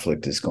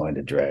conflict is going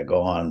to drag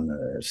on.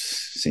 There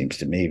seems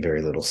to me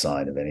very little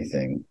sign of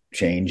anything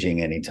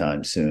changing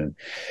anytime soon.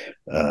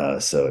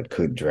 So it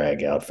could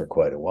drag out for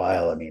quite a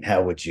while. I mean,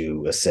 how would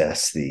you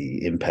assess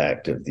the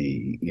impact of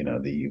the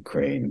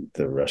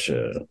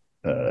Russia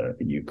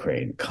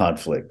Ukraine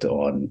conflict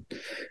on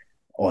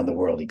the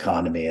world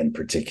economy, and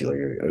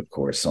particularly, of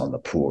course, on the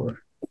poor?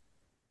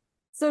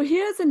 So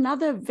here's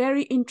another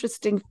very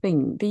interesting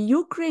thing. The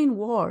Ukraine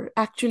war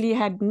actually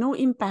had no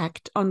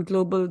impact on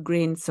global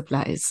grain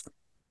supplies.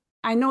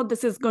 I know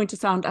this is going to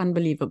sound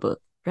unbelievable,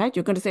 right?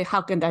 You're going to say,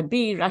 how can that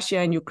be? Russia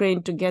and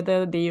Ukraine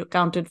together, they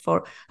accounted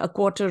for a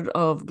quarter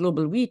of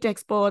global wheat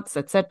exports,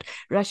 etc.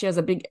 Russia is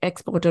a big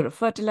exporter of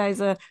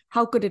fertilizer.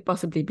 How could it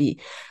possibly be?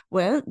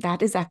 Well,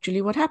 that is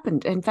actually what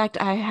happened. In fact,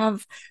 I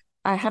have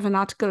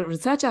an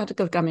research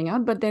article coming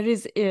out, but there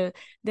is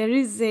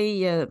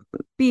a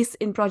piece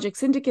in Project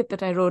Syndicate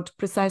that I wrote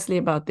precisely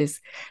about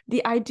this.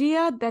 The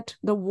idea that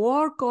the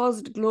war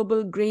caused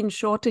global grain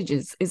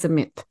shortages is a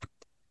myth.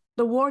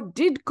 The war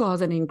did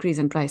cause an increase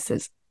in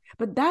prices,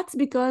 but that's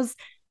because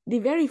the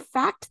very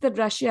fact that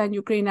Russia and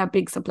Ukraine are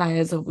big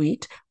suppliers of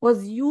wheat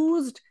was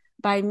used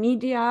by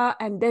media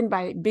and then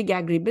by big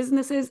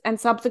agribusinesses and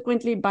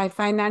subsequently by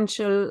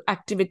financial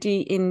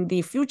activity in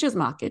the futures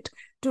market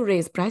to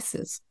raise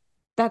prices.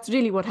 That's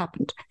really what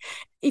happened.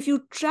 If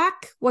you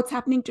track what's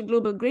happening to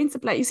global grain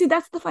supply, you see,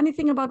 that's the funny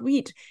thing about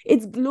wheat.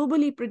 It's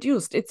globally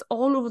produced. It's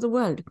all over the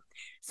world.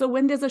 So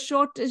when there's a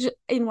shortage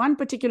in one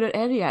particular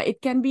area,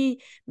 it can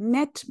be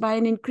met by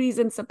an increase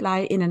in supply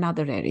in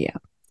another area.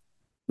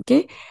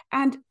 Okay?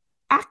 And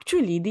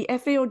actually, the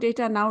FAO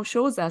data now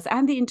shows us,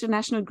 and the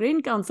International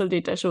Grain Council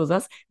data shows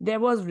us, there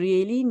was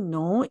really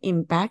no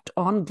impact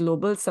on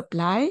global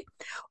supply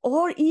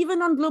or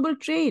even on global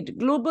trade.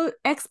 Global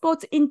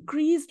exports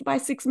increased by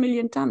 6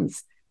 million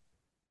tons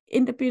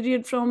in the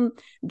period from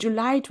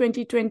July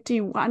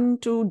 2021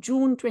 to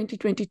June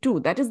 2022.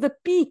 That is the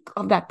peak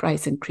of that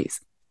price increase.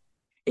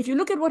 If you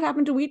look at what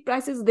happened to wheat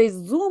prices, they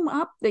zoom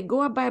up, they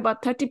go up by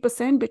about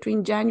 30%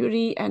 between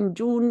January and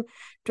June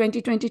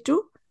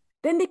 2022.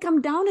 Then they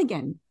come down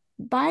again.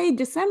 By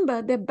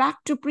December, they're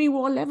back to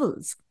pre-war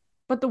levels.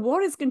 But the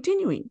war is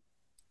continuing.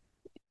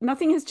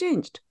 Nothing has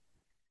changed.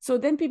 So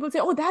then people say,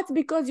 oh, that's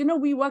because,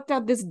 we worked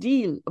out this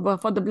deal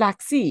for the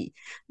Black Sea.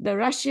 The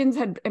Russians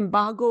had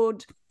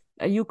embargoed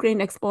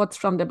Ukraine exports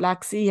from the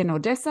Black Sea and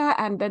Odessa,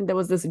 and then there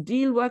was this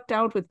deal worked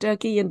out with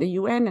Turkey and the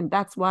UN, and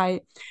that's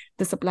why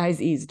the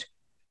supplies eased.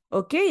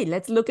 Okay,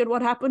 let's look at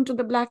what happened to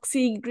the Black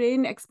Sea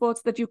grain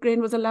exports that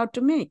Ukraine was allowed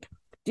to make.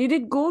 Did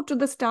it go to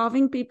the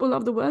starving people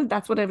of the world?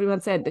 That's what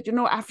everyone said, that,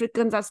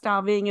 Africans are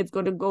starving, it's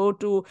going to go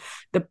to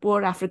the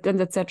poor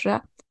Africans,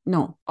 etc.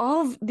 No.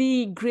 Of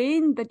the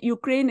grain that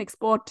Ukraine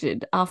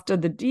exported after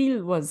the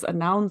deal was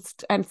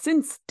announced, and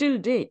since till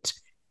date,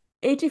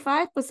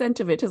 85%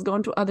 of it has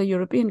gone to other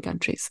European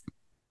countries,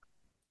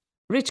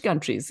 rich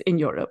countries in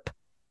Europe.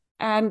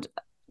 And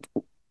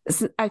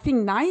I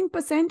think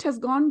 9% has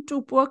gone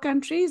to poor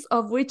countries,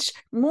 of which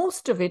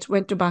most of it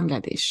went to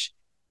Bangladesh.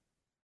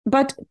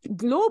 But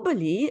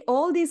globally,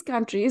 all these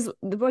countries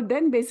were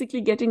then basically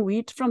getting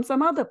wheat from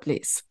some other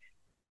place.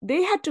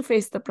 They had to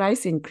face the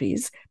price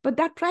increase, but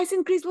that price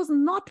increase was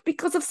not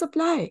because of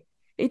supply.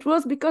 It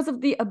was because of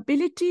the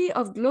ability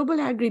of global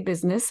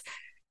agribusiness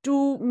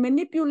to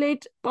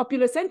manipulate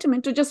popular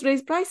sentiment to just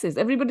raise prices.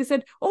 Everybody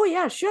said, oh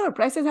yeah, sure,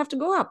 prices have to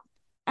go up.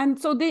 And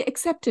so they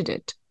accepted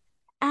it.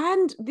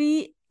 And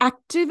the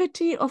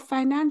activity of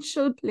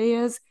financial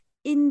players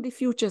in the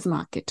futures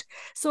market.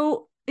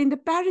 So in the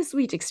Paris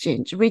Wheat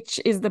Exchange, which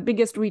is the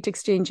biggest wheat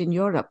exchange in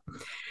Europe,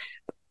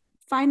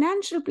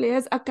 financial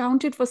players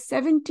accounted for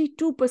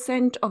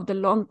 72% of the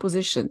long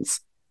positions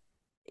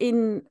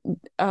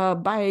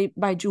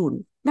by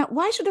June. Now,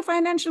 why should a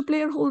financial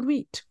player hold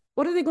wheat?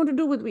 What are they going to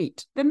do with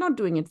wheat? They're not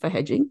doing it for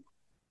hedging.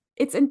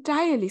 It's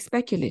entirely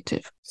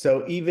speculative.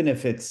 So even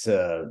if it's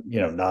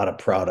not a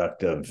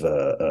product of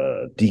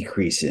a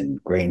decrease in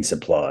grain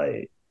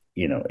supply,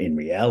 in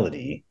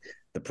reality,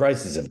 the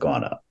prices have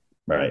gone up,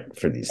 right,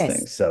 for these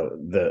things. So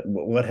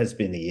what has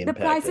been the impact?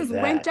 The prices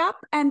went up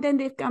and then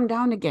they've come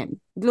down again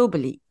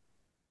globally.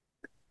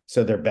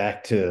 So they're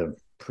back to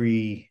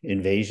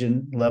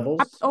pre-invasion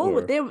levels?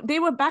 They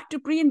were back to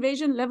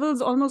pre-invasion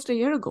levels almost a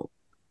year ago.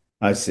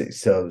 I see.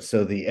 So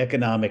the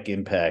economic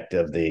impact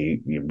of the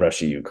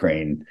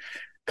Russia-Ukraine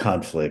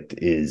conflict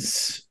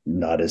is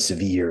not as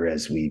severe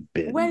as we've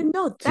been,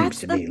 seems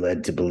to be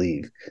led to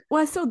believe.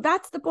 Well, so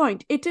that's the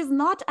point. It is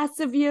not as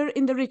severe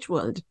in the rich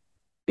world,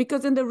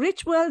 because in the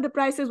rich world, the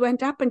prices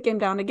went up and came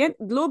down again.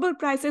 Global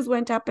prices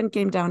went up and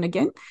came down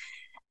again.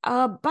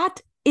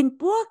 But in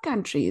poor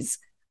countries,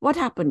 what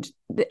happened?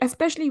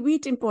 Especially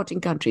wheat importing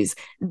countries,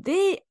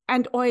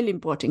 and oil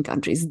importing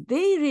countries,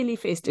 they really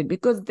faced it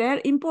because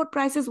their import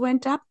prices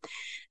went up.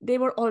 They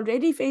were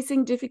already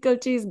facing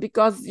difficulties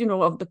because,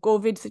 of the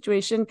COVID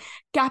situation.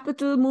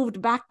 Capital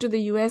moved back to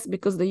the US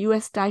because the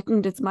US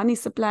tightened its money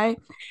supply.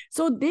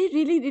 So they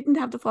really didn't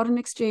have the foreign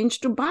exchange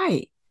to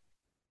buy.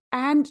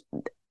 And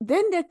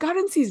then their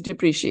currencies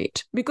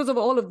depreciate because of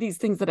all of these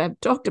things that I've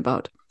talked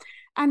about.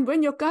 And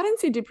when your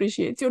currency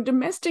depreciates, your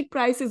domestic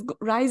price is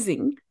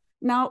rising.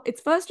 Now, it's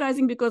first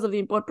rising because of the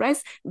import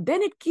price,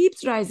 then it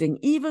keeps rising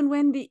even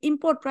when the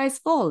import price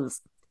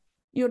falls.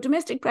 Your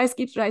domestic price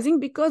keeps rising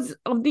because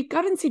of the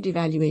currency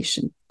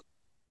devaluation.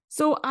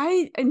 So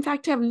I, in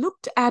fact, have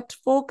looked at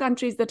 4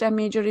 countries that are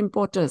major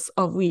importers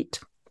of wheat.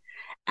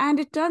 And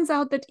it turns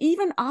out that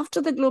even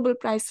after the global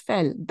price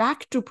fell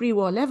back to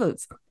pre-war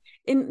levels,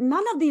 in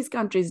none of these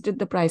countries did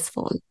the price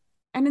fall.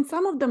 And in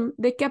some of them,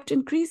 they kept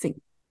increasing.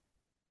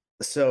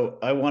 So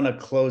I want to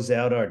close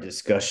out our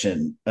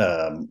discussion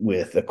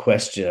with a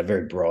question, a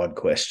very broad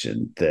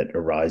question that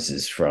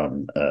arises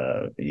from,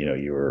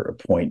 your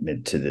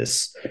appointment to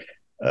this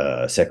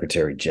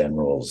Secretary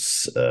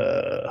General's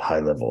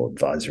high-level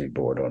advisory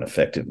board on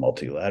effective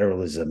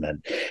multilateralism,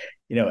 and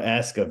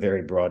ask a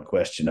very broad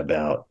question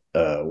about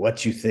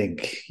what you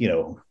think.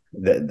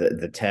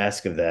 The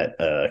task of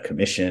that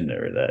commission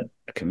or that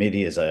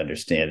committee, as I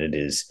understand it,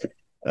 is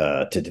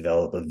to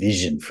develop a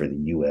vision for the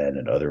UN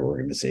and other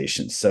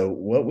organizations. So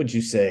what would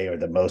you say are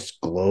the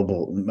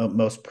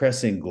most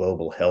pressing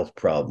global health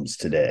problems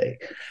today?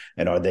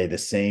 And are they the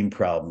same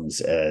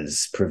problems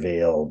as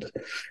prevailed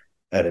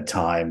at a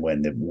time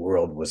when the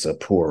world was a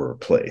poorer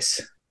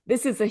place?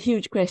 This is a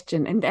huge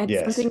question. And that's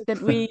something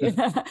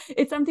that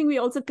it's something we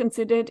also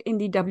considered in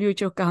the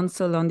WHO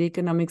Council on the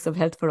Economics of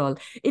Health for All.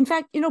 In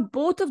fact,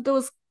 both of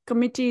those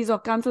committees or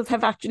councils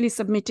have actually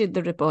submitted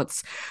the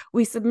reports.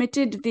 We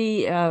submitted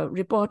the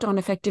report on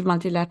effective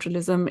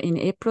multilateralism in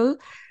April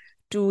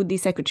to the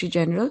Secretary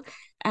General,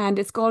 and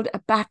it's called A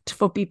Pact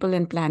for People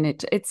and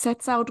Planet. It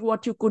sets out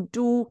what you could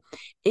do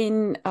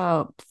in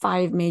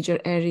 5 major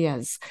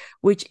areas,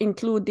 which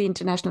include the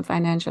international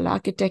financial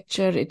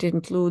architecture. It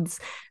includes,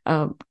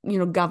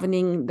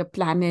 governing the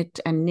planet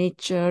and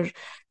nature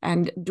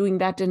and doing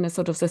that in a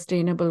sort of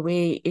sustainable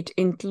way. It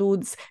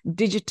includes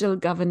digital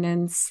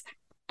governance,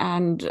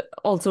 and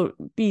also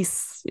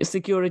peace,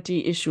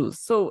 security issues.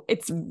 So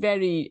it's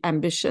very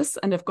ambitious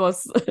and, of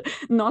course,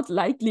 not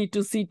likely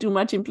to see too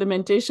much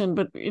implementation,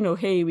 but,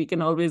 hey, we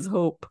can always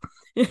hope.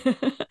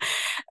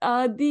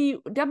 The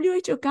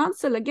WHO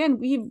Council, again,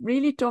 we've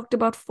really talked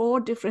about 4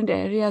 different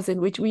areas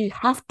in which we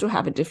have to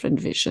have a different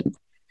vision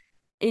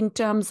in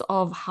terms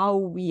of how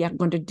we are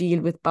going to deal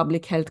with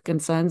public health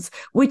concerns,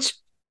 which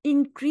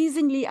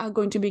increasingly are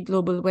going to be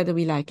global, whether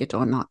we like it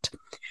or not.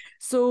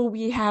 So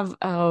we have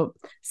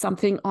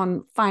something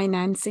on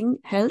financing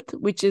health,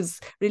 which is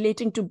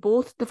relating to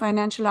both the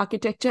financial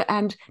architecture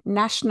and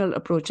national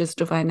approaches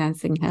to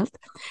financing health.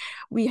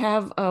 We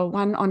have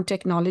one on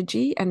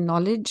technology and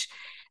knowledge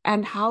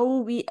and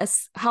how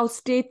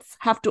states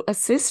have to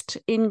assist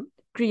in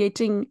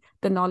creating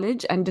the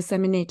knowledge and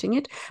disseminating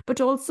it. But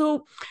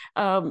also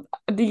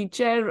the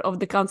chair of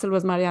the council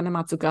was Mariana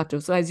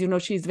Mazzucato. So as you know,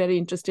 she's very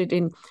interested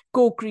in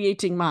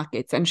co-creating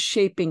markets and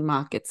shaping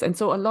markets. And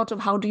so a lot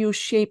of how do you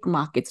shape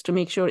markets to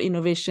make sure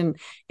innovation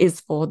is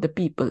for the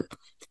people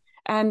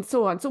and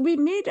so on. So we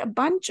made a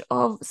bunch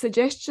of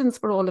suggestions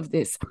for all of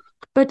this.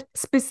 But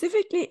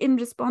specifically in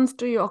response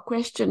to your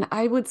question,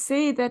 I would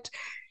say that,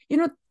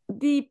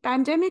 the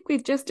pandemic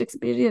we've just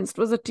experienced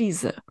was a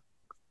teaser.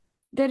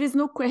 There is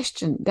no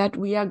question that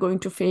we are going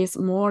to face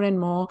more and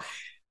more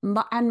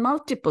and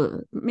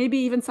multiple, maybe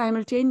even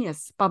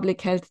simultaneous public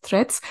health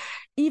threats,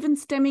 even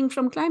stemming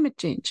from climate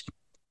change,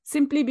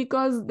 simply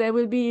because there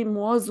will be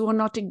more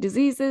zoonotic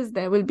diseases,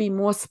 there will be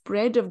more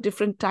spread of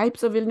different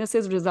types of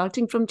illnesses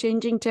resulting from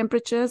changing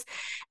temperatures.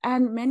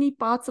 And many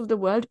parts of the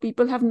world,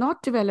 people have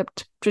not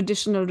developed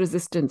traditional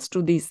resistance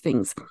to these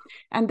things.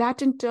 And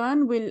that in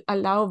turn will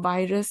allow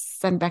virus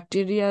and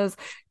bacteria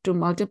to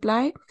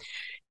multiply.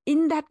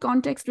 In that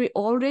context, we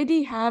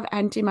already have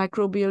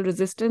antimicrobial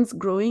resistance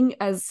growing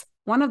as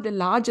one of the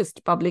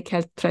largest public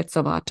health threats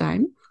of our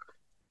time.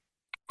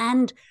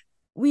 And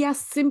we are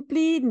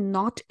simply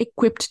not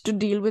equipped to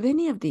deal with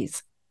any of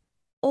these.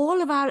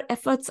 All of our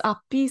efforts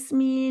are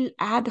piecemeal,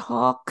 ad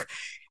hoc,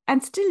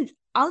 and still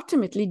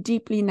ultimately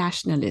deeply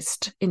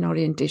nationalist in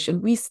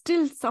orientation. We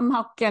still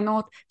somehow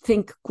cannot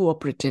think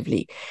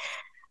cooperatively.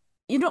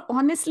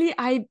 Honestly,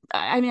 I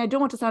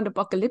don't want to sound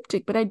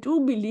apocalyptic, but I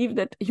do believe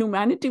that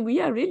humanity, we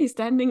are really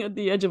standing at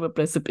the edge of a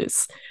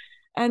precipice.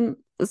 And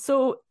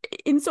so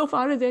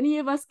insofar as any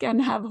of us can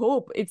have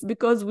hope, it's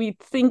because we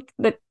think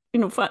that,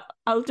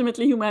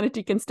 ultimately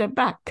humanity can step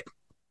back,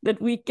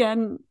 that we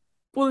can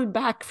pull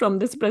back from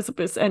this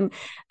precipice and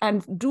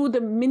do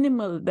the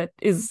minimal that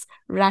is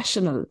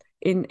rational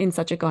in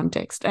such a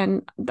context.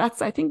 And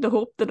that's, I think, the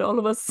hope that all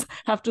of us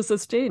have to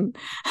sustain.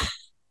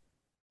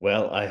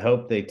 Well, I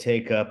hope they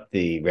take up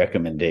the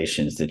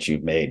recommendations that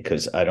you've made,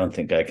 because I don't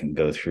think I can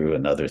go through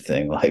another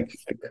thing like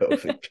the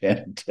COVID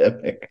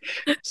pandemic.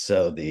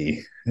 So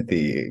the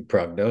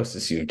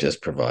prognosis you've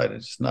just provided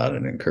is not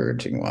an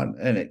encouraging one.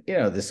 And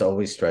this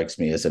always strikes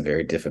me as a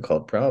very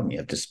difficult problem. You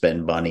have to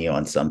spend money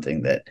on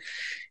something that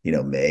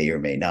may or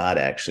may not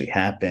actually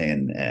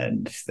happen,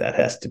 and that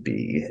has to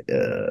be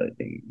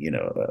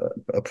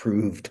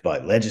approved by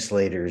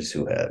legislators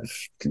who have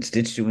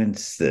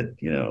constituents that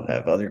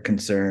have other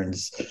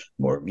concerns,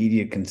 more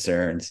immediate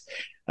concerns.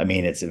 I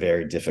mean, it's a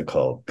very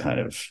difficult kind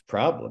of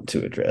problem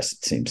to address,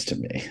 it seems to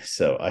me.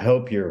 So I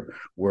hope your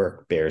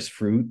work bears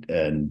fruit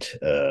and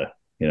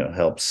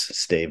helps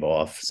stave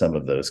off some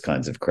of those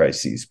kinds of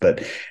crises.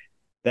 But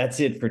that's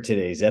it for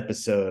today's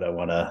episode. I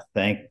want to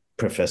thank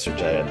Professor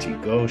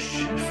Jayanti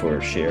Ghosh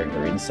for sharing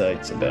her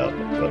insights about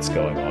what's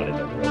going on in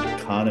the world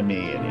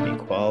economy and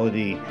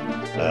inequality.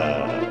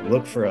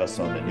 Look for us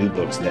on the New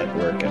Books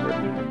Network, and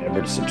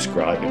remember to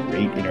subscribe and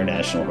rate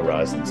International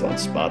Horizons on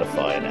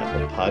Spotify and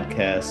Apple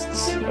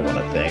Podcasts. I want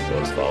to thank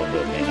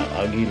Osvaldo Mena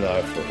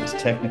Aguilar for his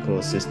technical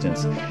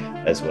assistance,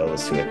 as well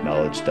as to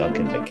acknowledge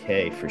Duncan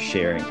McKay for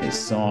sharing his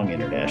song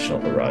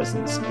International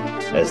Horizons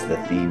as the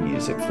theme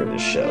music for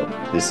this show.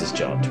 This is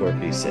John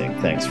Torpy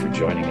saying thanks for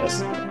joining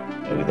us,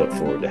 and we look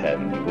forward to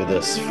having you with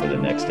us for the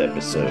next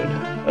episode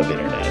of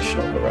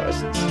International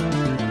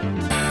Horizons.